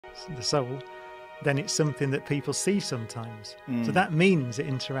the soul, then it's something that people see sometimes. So that means it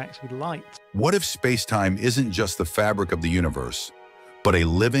interacts with light. What if space-time isn't just the fabric of the universe, but a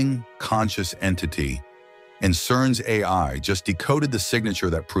living, conscious entity, and CERN's AI just decoded the signature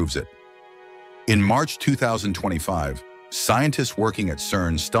that proves it? In March 2025, scientists working at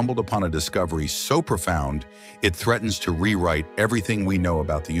CERN stumbled upon a discovery so profound it threatens to rewrite everything we know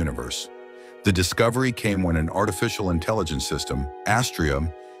about the universe. The discovery came when an artificial intelligence system,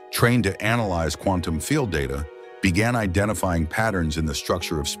 Astraea, trained to analyze quantum field data, began identifying patterns in the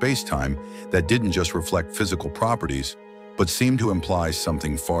structure of space-time that didn't just reflect physical properties, but seemed to imply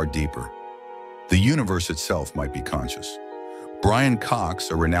something far deeper. The universe itself might be conscious. Brian Cox,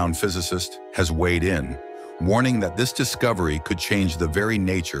 a renowned physicist, has weighed in, warning that this discovery could change the very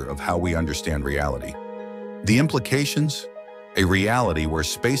nature of how we understand reality. The implications? A reality where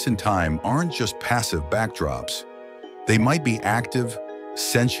space and time aren't just passive backdrops. They might be active,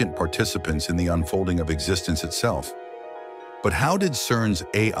 sentient participants in the unfolding of existence itself. But how did CERN's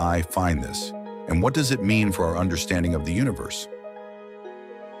AI find this? And what does it mean for our understanding of the universe?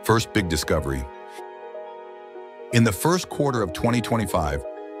 First big discovery. In the first quarter of 2025,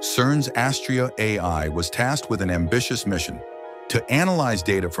 CERN's Astraea AI was tasked with an ambitious mission to analyze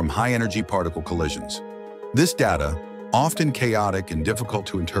data from high-energy particle collisions. This data, often chaotic and difficult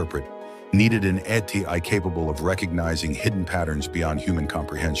to interpret, needed an AI capable of recognizing hidden patterns beyond human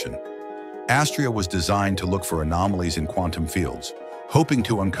comprehension. Astraea was designed to look for anomalies in quantum fields, hoping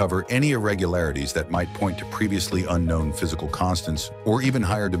to uncover any irregularities that might point to previously unknown physical constants or even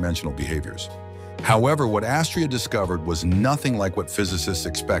higher dimensional behaviors. However, what Astraea discovered was nothing like what physicists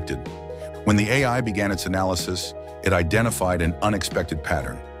expected. When the AI began its analysis, it identified an unexpected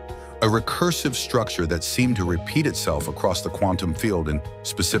pattern, a recursive structure that seemed to repeat itself across the quantum field in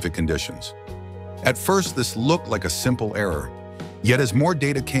specific conditions. At first, this looked like a simple error, yet as more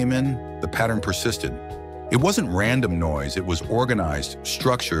data came in, the pattern persisted. It wasn't random noise, it was organized,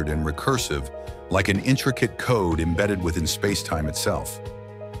 structured, and recursive, like an intricate code embedded within space-time itself.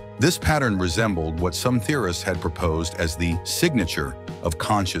 This pattern resembled what some theorists had proposed as the signature of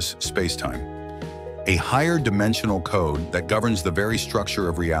conscious space-time, a higher dimensional code that governs the very structure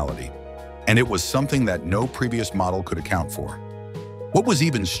of reality. And it was something that no previous model could account for. What was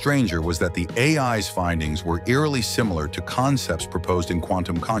even stranger was that the AI's findings were eerily similar to concepts proposed in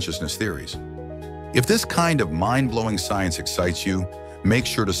quantum consciousness theories. If this kind of mind-blowing science excites you, make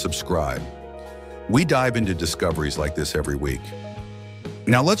sure to subscribe. We dive into discoveries like this every week.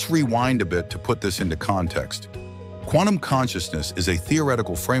 Now let's rewind a bit to put this into context. Quantum consciousness is a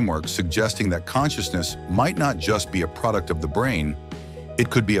theoretical framework suggesting that consciousness might not just be a product of the brain, it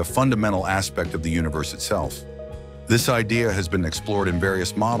could be a fundamental aspect of the universe itself. This idea has been explored in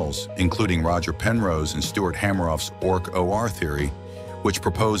various models, including Roger Penrose and Stuart Hameroff's OR theory, which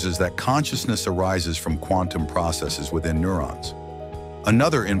proposes that consciousness arises from quantum processes within neurons.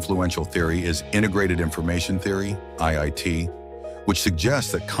 Another influential theory is integrated information theory, IIT, which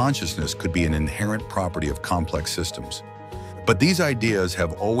suggests that consciousness could be an inherent property of complex systems. But these ideas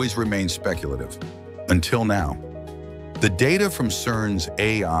have always remained speculative, until now. The data from CERN's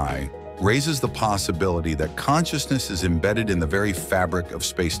AI raises the possibility that consciousness is embedded in the very fabric of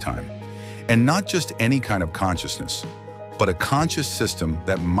space-time, and not just any kind of consciousness, but a conscious system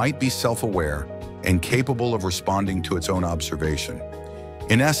that might be self-aware and capable of responding to its own observation.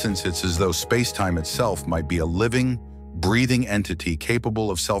 In essence, it's as though space-time itself might be a living, breathing entity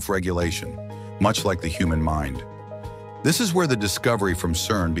capable of self-regulation, much like the human mind. This is where the discovery from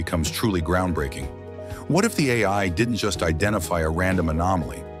CERN becomes truly groundbreaking. What if the AI didn't just identify a random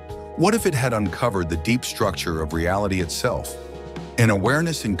anomaly? What if it had uncovered the deep structure of reality itself? An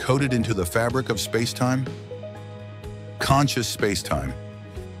awareness encoded into the fabric of space-time? Conscious space-time.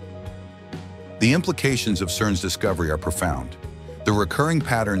 The implications of CERN's discovery are profound. The recurring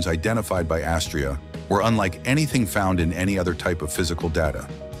patterns identified by Astraea were unlike anything found in any other type of physical data.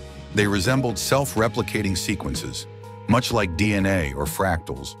 They resembled self-replicating sequences, much like DNA or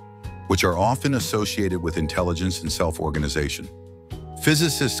fractals, which are often associated with intelligence and self-organization.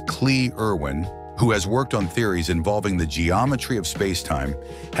 Physicist Clee Irwin, who has worked on theories involving the geometry of space-time,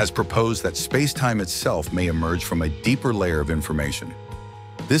 has proposed that space-time itself may emerge from a deeper layer of information.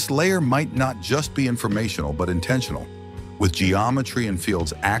 This layer might not just be informational but intentional, with geometry and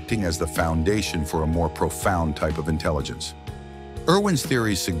fields acting as the foundation for a more profound type of intelligence. Irwin's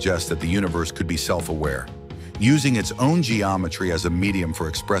theories suggest that the universe could be self-aware, using its own geometry as a medium for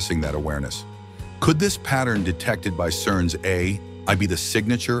expressing that awareness. Could this pattern detected by CERN's AI be the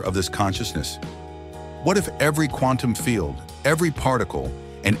signature of this consciousness? What if every quantum field, every particle,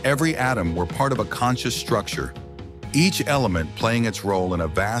 and every atom were part of a conscious structure, each element playing its role in a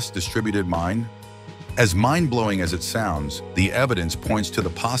vast distributed mind. As mind-blowing as it sounds, the evidence points to the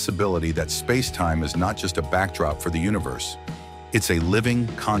possibility that space-time is not just a backdrop for the universe. It's a living,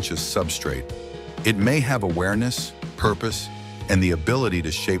 conscious substrate. It may have awareness, purpose, and the ability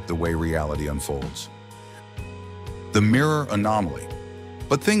to shape the way reality unfolds. The mirror anomaly.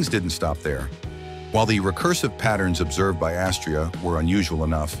 But things didn't stop there. While the recursive patterns observed by Astraea were unusual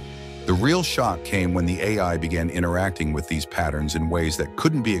enough, the real shock came when the AI began interacting with these patterns in ways that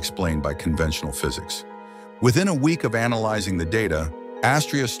couldn't be explained by conventional physics. Within a week of analyzing the data,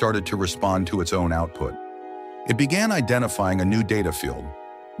 Astraea started to respond to its own output. It began identifying a new data field,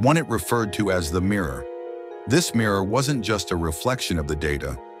 one it referred to as the mirror. This mirror wasn't just a reflection of the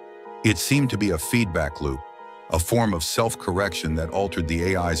data. It seemed to be a feedback loop, a form of self-correction that altered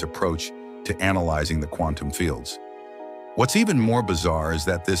the AI's approach to analyzing the quantum fields. What's even more bizarre is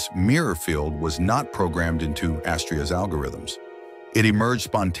that this mirror field was not programmed into Astraea's algorithms. It emerged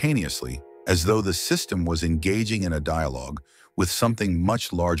spontaneously, as though the system was engaging in a dialogue with something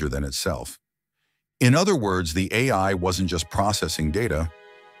much larger than itself. In other words, the AI wasn't just processing data,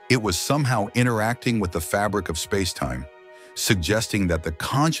 it was somehow interacting with the fabric of space-time, suggesting that the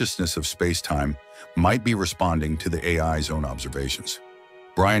consciousness of space-time might be responding to the AI's own observations.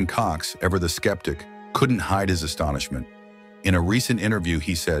 Brian Cox, ever the skeptic, couldn't hide his astonishment. In a recent interview,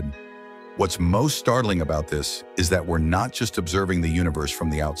 he said, "What's most startling about this is that we're not just observing the universe from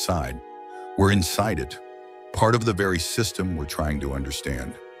the outside. We're inside it, part of the very system we're trying to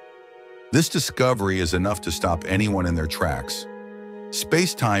understand." This discovery is enough to stop anyone in their tracks.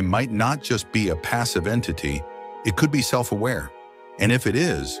 Space-time might not just be a passive entity, it could be self-aware. And if it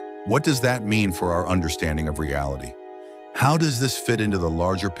is, what does that mean for our understanding of reality? How does this fit into the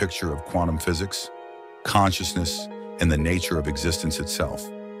larger picture of quantum physics, consciousness, and the nature of existence itself?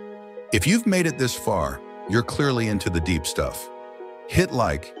 If you've made it this far, you're clearly into the deep stuff. Hit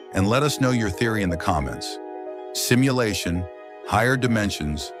like and let us know your theory in the comments. Simulation, higher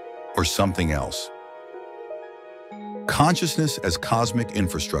dimensions, or something else? Consciousness as cosmic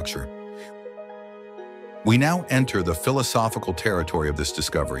infrastructure. We now enter the philosophical territory of this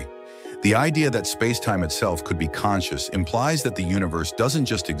discovery. The idea that space-time itself could be conscious implies that the universe doesn't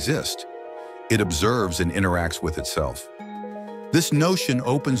just exist, it observes and interacts with itself. This notion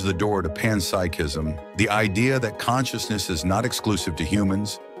opens the door to panpsychism, the idea that consciousness is not exclusive to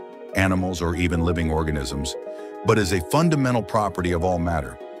humans, animals, or even living organisms, but is a fundamental property of all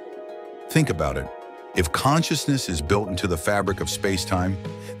matter. Think about it. If consciousness is built into the fabric of space-time,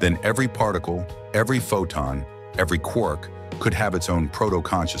 then every particle, every photon, every quark could have its own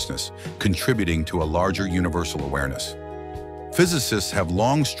proto-consciousness, contributing to a larger universal awareness. Physicists have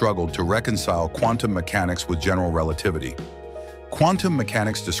long struggled to reconcile quantum mechanics with general relativity. Quantum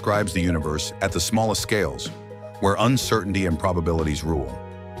mechanics describes the universe at the smallest scales, where uncertainty and probabilities rule.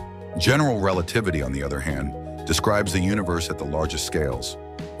 General relativity, on the other hand, describes the universe at the largest scales,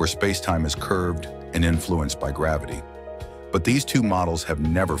 where space-time is curved and influenced by gravity. But these two models have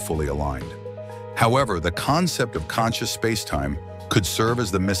never fully aligned. However, the concept of conscious space-time could serve as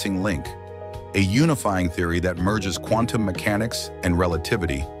the missing link, a unifying theory that merges quantum mechanics and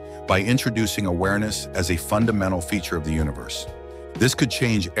relativity by introducing awareness as a fundamental feature of the universe. This could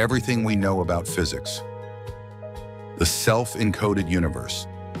change everything we know about physics. The self-encoded universe.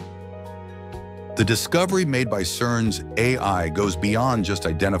 The discovery made by CERN's AI goes beyond just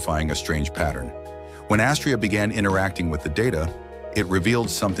identifying a strange pattern. When Astraea began interacting with the data, it revealed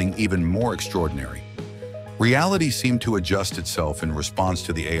something even more extraordinary. Reality seemed to adjust itself in response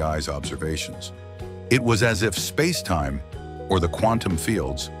to the AI's observations. It was as if space-time, or the quantum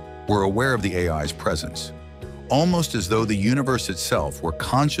fields, were aware of the AI's presence, almost as though the universe itself were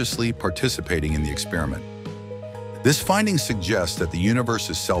consciously participating in the experiment. This finding suggests that the universe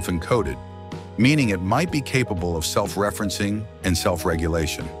is self-encoded, meaning it might be capable of self-referencing and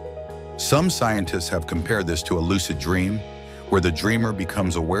self-regulation. Some scientists have compared this to a lucid dream, where the dreamer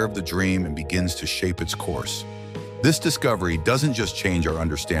becomes aware of the dream and begins to shape its course. This discovery doesn't just change our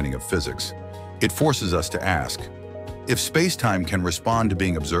understanding of physics, it forces us to ask, if space-time can respond to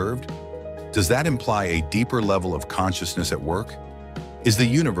being observed, does that imply a deeper level of consciousness at work? Is the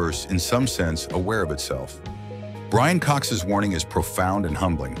universe, in some sense, aware of itself? Brian Cox's warning is profound and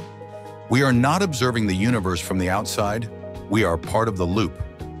humbling. We are not observing the universe from the outside, we are part of the loop.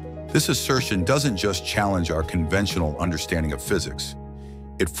 This assertion doesn't just challenge our conventional understanding of physics,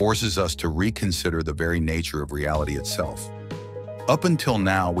 it forces us to reconsider the very nature of reality itself. Up until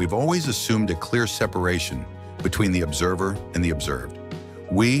now, we've always assumed a clear separation between the observer and the observed.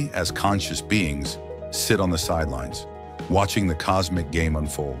 We, as conscious beings, sit on the sidelines, watching the cosmic game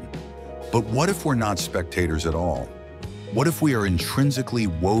unfold. But what if we're not spectators at all? What if we are intrinsically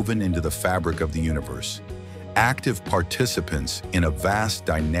woven into the fabric of the universe, active participants in a vast,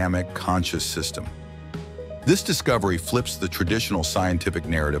 dynamic, conscious system? This discovery flips the traditional scientific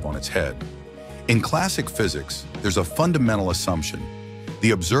narrative on its head. In classic physics, there's a fundamental assumption: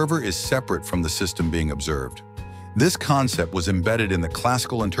 the observer is separate from the system being observed. This concept was embedded in the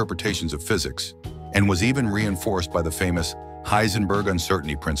classical interpretations of physics and was even reinforced by the famous Heisenberg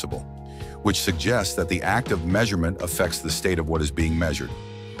uncertainty principle, which suggests that the act of measurement affects the state of what is being measured.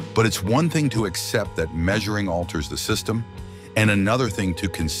 But it's one thing to accept that measuring alters the system, and another thing to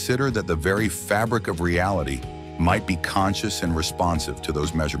consider that the very fabric of reality might be conscious and responsive to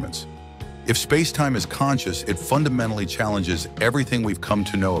those measurements. If space-time is conscious, it fundamentally challenges everything we've come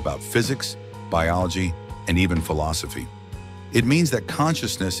to know about physics, biology, and even philosophy. It means that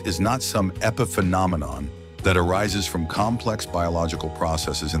consciousness is not some epiphenomenon that arises from complex biological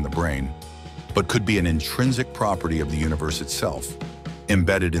processes in the brain, but could be an intrinsic property of the universe itself,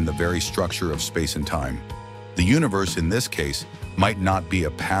 embedded in the very structure of space and time. The universe, in this case, might not be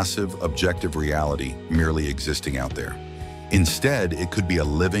a passive, objective reality merely existing out there. Instead, it could be a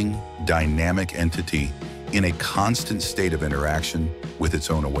living, dynamic entity in a constant state of interaction with its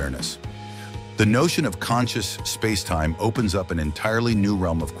own awareness. The notion of conscious space-time opens up an entirely new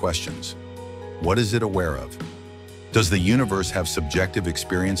realm of questions. What is it aware of? Does the universe have subjective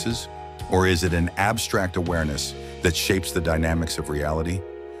experiences, or is it an abstract awareness that shapes the dynamics of reality?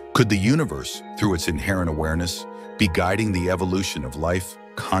 Could the universe, through its inherent awareness, be guiding the evolution of life,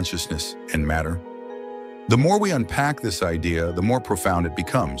 consciousness, and matter? The more we unpack this idea, the more profound it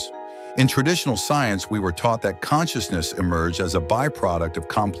becomes. In traditional science, we were taught that consciousness emerged as a byproduct of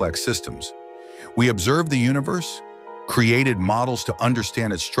complex systems. We observed the universe, created models to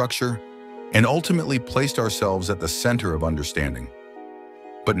understand its structure, and ultimately placed ourselves at the center of understanding.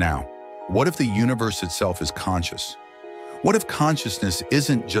 But now, what if the universe itself is conscious? What if consciousness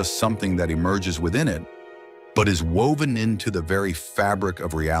isn't just something that emerges within it, but is woven into the very fabric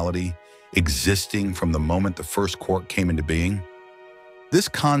of reality, existing from the moment the first quark came into being? This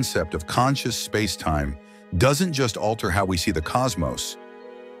concept of conscious space-time doesn't just alter how we see the cosmos.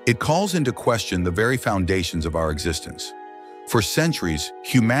 It calls into question the very foundations of our existence. For centuries,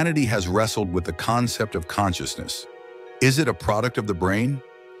 humanity has wrestled with the concept of consciousness. Is it a product of the brain?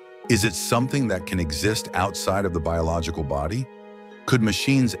 Is it something that can exist outside of the biological body? Could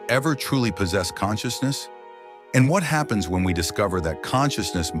machines ever truly possess consciousness? And what happens when we discover that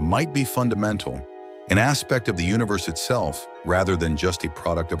consciousness might be fundamental, an aspect of the universe itself, rather than just a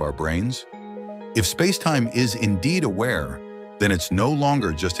product of our brains? If space-time is indeed aware, then it's no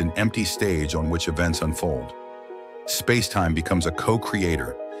longer just an empty stage on which events unfold. Space-time becomes a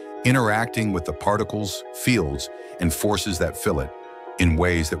co-creator, interacting with the particles, fields, and forces that fill it in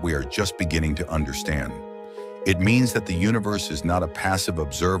ways that we are just beginning to understand. It means that the universe is not a passive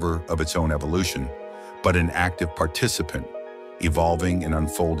observer of its own evolution, but an active participant, evolving and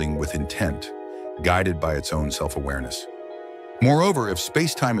unfolding with intent, guided by its own self-awareness. Moreover, if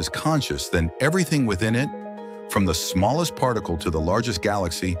space-time is conscious, then everything within it, from the smallest particle to the largest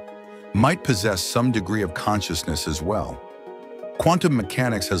galaxy, might possess some degree of consciousness as well. Quantum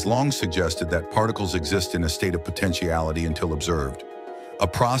mechanics has long suggested that particles exist in a state of potentiality until observed, a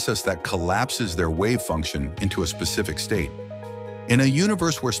process that collapses their wave function into a specific state. In a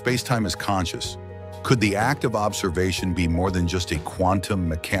universe where space-time is conscious, could the act of observation be more than just a quantum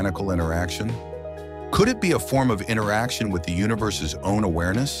mechanical interaction? Could it be a form of interaction with the universe's own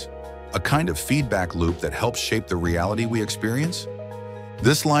awareness, a kind of feedback loop that helps shape the reality we experience?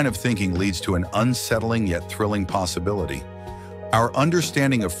 This line of thinking leads to an unsettling yet thrilling possibility. Our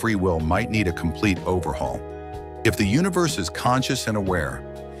understanding of free will might need a complete overhaul. If the universe is conscious and aware,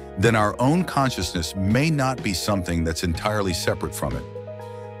 then our own consciousness may not be something that's entirely separate from it.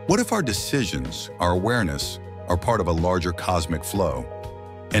 What if our decisions, our awareness, are part of a larger cosmic flow,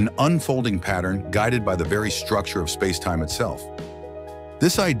 an unfolding pattern guided by the very structure of space-time itself?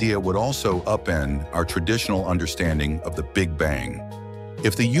 This idea would also upend our traditional understanding of the Big Bang.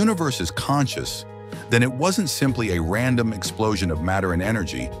 If the universe is conscious, then it wasn't simply a random explosion of matter and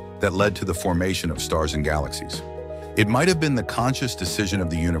energy that led to the formation of stars and galaxies. It might have been the conscious decision of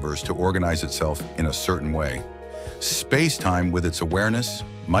the universe to organize itself in a certain way. Space-time, with its awareness,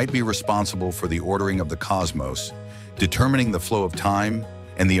 might be responsible for the ordering of the cosmos, determining the flow of time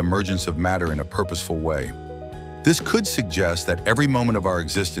and the emergence of matter in a purposeful way. This could suggest that every moment of our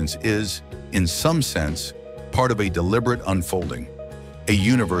existence is, in some sense, part of a deliberate unfolding, a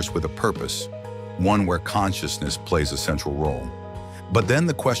universe with a purpose, one where consciousness plays a central role. But then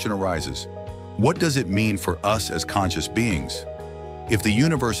the question arises, what does it mean for us as conscious beings? If the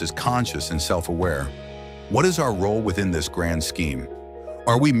universe is conscious and self-aware, What is our role within this grand scheme?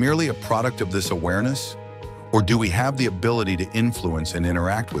 Are we merely a product of this awareness? Or do we have the ability to influence and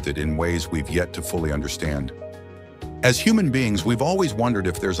interact with it in ways we've yet to fully understand? As human beings, we've always wondered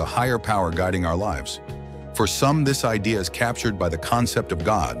if there's a higher power guiding our lives. For some, this idea is captured by the concept of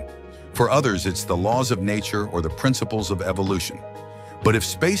God. For others, it's the laws of nature or the principles of evolution. But if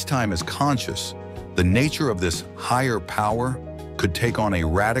space-time is conscious, the nature of this higher power could take on a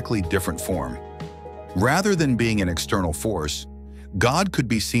radically different form. Rather than being an external force, God could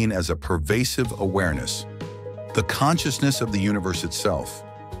be seen as a pervasive awareness, the consciousness of the universe itself,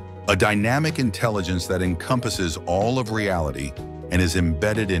 a dynamic intelligence that encompasses all of reality and is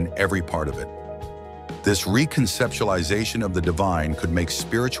embedded in every part of it. This reconceptualization of the divine could make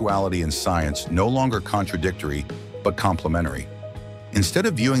spirituality and science no longer contradictory, but complementary. Instead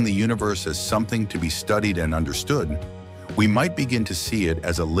of viewing the universe as something to be studied and understood, we might begin to see it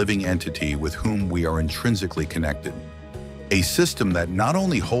as a living entity with whom we are intrinsically connected. A system that not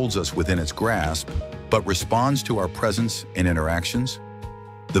only holds us within its grasp, but responds to our presence and interactions.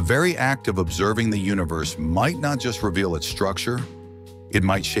 The very act of observing the universe might not just reveal its structure, it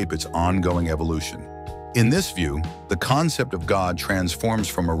might shape its ongoing evolution. In this view, the concept of God transforms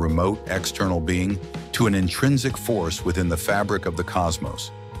from a remote external being to an intrinsic force within the fabric of the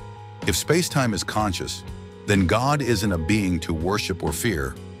cosmos. If space-time is conscious, then God isn't a being to worship or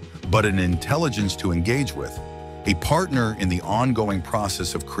fear, but an intelligence to engage with, a partner in the ongoing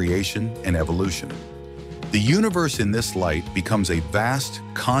process of creation and evolution. The universe in this light becomes a vast,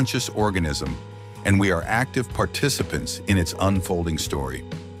 conscious organism, and we are active participants in its unfolding story.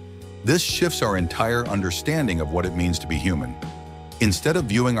 This shifts our entire understanding of what it means to be human. Instead of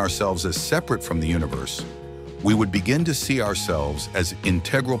viewing ourselves as separate from the universe, we would begin to see ourselves as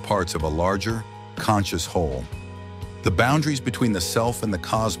integral parts of a larger, conscious whole. The boundaries between the self and the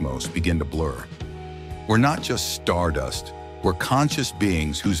cosmos begin to blur. We're not just stardust, we're conscious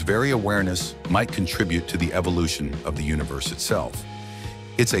beings whose very awareness might contribute to the evolution of the universe itself.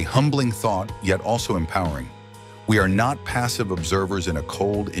 It's a humbling thought, yet also empowering. We are not passive observers in a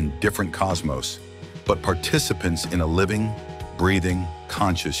cold, indifferent cosmos, but participants in a living, breathing,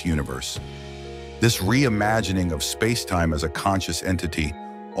 conscious universe. This reimagining of space-time as a conscious entity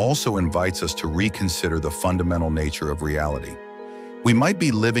also invites us to reconsider the fundamental nature of reality. We might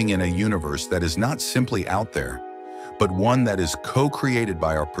be living in a universe that is not simply out there, but one that is co-created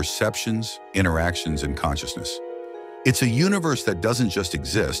by our perceptions, interactions, and consciousness. It's a universe that doesn't just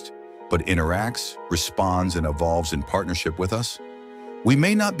exist, but interacts, responds, and evolves in partnership with us. We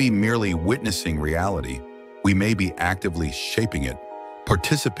may not be merely witnessing reality, we may be actively shaping it,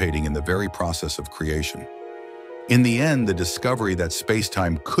 participating in the very process of creation. In the end, the discovery that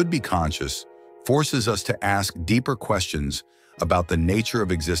space-time could be conscious forces us to ask deeper questions about the nature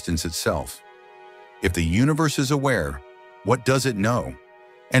of existence itself. If the universe is aware, what does it know?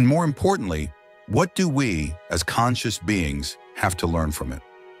 And more importantly, what do we, as conscious beings, have to learn from it?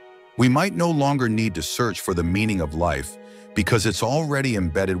 We might no longer need to search for the meaning of life because it's already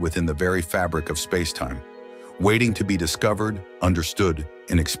embedded within the very fabric of space-time, waiting to be discovered, understood,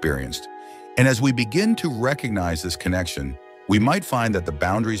 and experienced. And as we begin to recognize this connection, we might find that the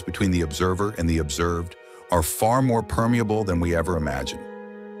boundaries between the observer and the observed are far more permeable than we ever imagined.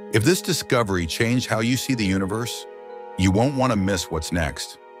 If this discovery changed how you see the universe, you won't want to miss what's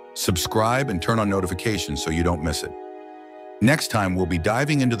next. Subscribe and turn on notifications so you don't miss it. Next time, we'll be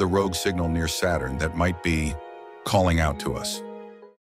diving into the rogue signal near Saturn that might be calling out to us.